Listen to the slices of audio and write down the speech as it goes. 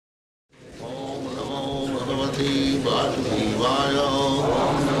Shri Vasudevaya.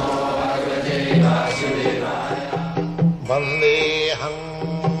 Vandeham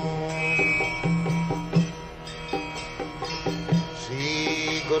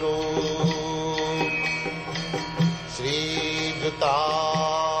Shri Guru Shri Juta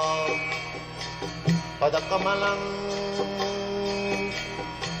Padakamalam.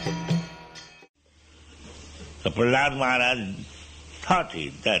 So Prahlad Maharaj thought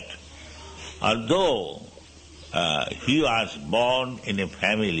that although he was born in a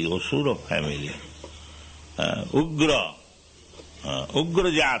family, Asura family, Ugra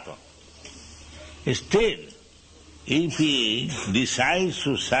Jata, still if he decides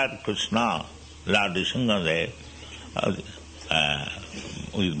to serve Krishna, Lord Nrsimhadev,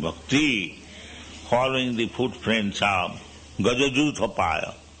 with bhakti, following the footprints of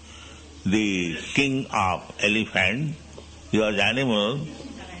Gajajuthapaya, the king of elephant, he was animal.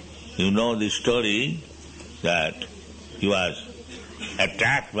 You know the story that he was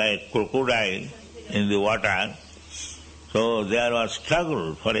attacked by a crocodile in the water. So there was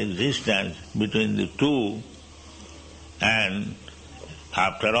struggle for existence between the two, and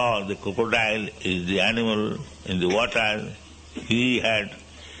after all the crocodile is the animal in the water. He had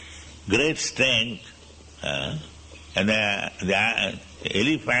great strength, and the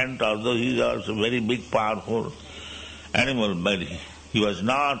elephant, although he is also very big, powerful animal, but he was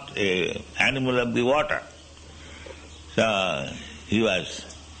not an animal of the water. So he was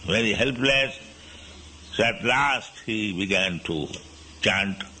very helpless. So at last he began to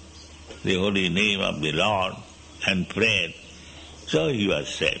chant the holy name of the Lord and prayed. So he was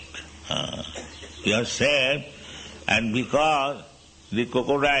saved. He was saved, and because the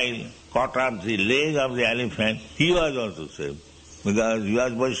crocodile caught up the leg of the elephant, he was also saved, because he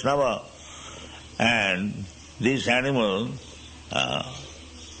was Vaishnava. And this animal,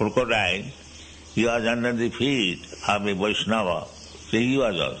 crocodile, he was under the feet of a Vaishnava, so he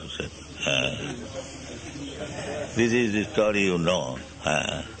was also saved. This is the story you know.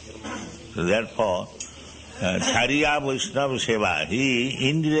 So therefore, Chariya Vaishnava Seva, he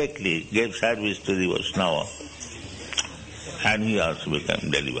indirectly gave service to the Vaishnava, and he also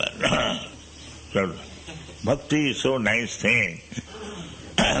became delivered. So bhakti is so nice thing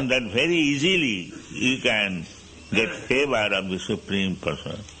that very easily you can get favor of the Supreme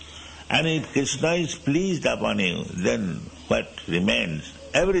Person. And if Krishna is pleased upon you, then what remains?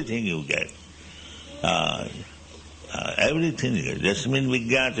 Everything you get. Everything you get. Jasmin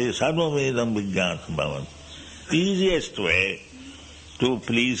Vijnate Sarvavedam Vijnata Bhavan. Easiest way to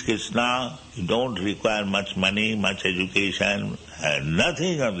please Krishna, you don't require much money, much education,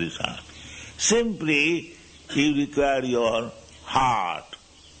 nothing of this sort. Simply, you require your heart.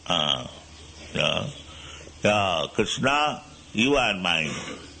 Krishna, you are my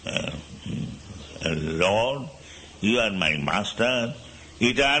Lord, you are my Master.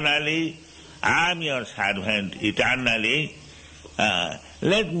 Eternally, I am your servant. Eternally,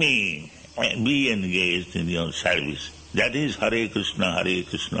 let me be engaged in your service. That is Hare Krishna,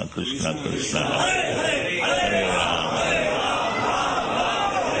 Krishna Krishna, Hare Rama.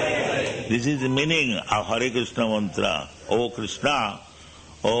 This is the meaning of Hare Krishna mantra. O Krishna,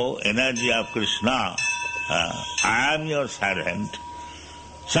 O energy of Krishna, I am your servant.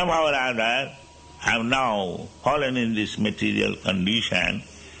 Somehow or other, I have now fallen in this material condition.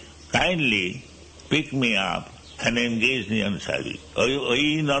 Kindly pick me up and engage me in service.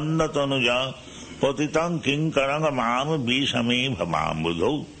 Oi nanda tanuja patitam kinkaranga mam vishame bhamam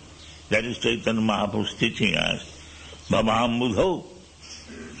budho. That is Chaitanya Mahaprabhu teaching us. Bhamam budho.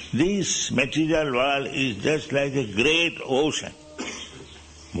 This material world is just like a great ocean.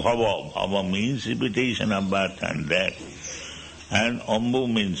 Bhava. Bhava means repetition of birth and death. And Ambu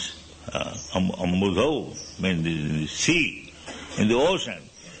means, Ambudho means the sea, in the ocean.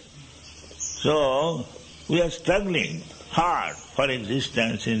 So, we are struggling hard for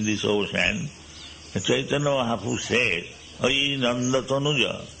existence in this ocean. Chaitanya Mahaprabhu said, Oi Nanda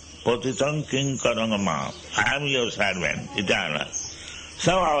Tanuja, Patitam Kinkarangama, I am your servant, eternal.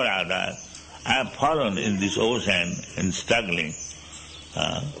 Somehow or other, I have fallen in this ocean and struggling.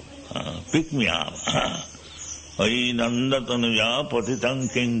 Pick me up. Oi Nanda Tanuja, Patitam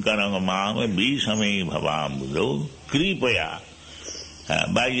Kinkarangama, Vishame Bhavambudo, Kripaya,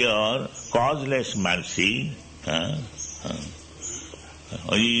 by your causeless mercy,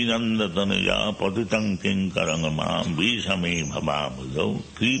 Oi Nanda Tanuja, Patitam Kinkarangama, Vishame Bhavambudo,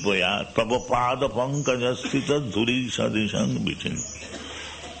 Kripaya, Prabhupada Pankajastita Dhuri Sadisang Vichin.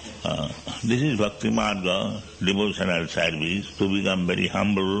 This is Bhakti Marga, devotional service, to become very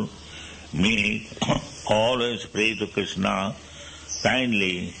humble, meek, always pray to Krishna,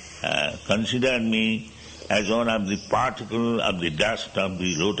 kindly consider me as one of the particle of the dust of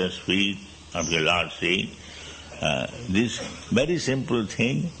the lotus feet of your Lord's feet. This very simple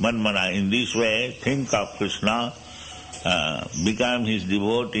thing, manmana, in this way, think of Krishna, become his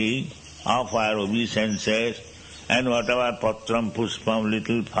devotee, offer obeisances, and whatever patram, puspam,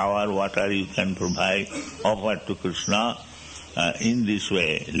 little flower, water you can provide, offer to Krishna. In this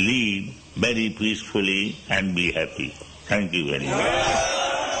way, live very peacefully and be happy. Thank you very much.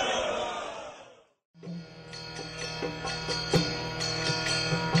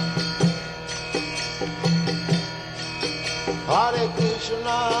 Hare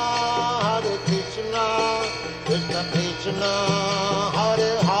Krishna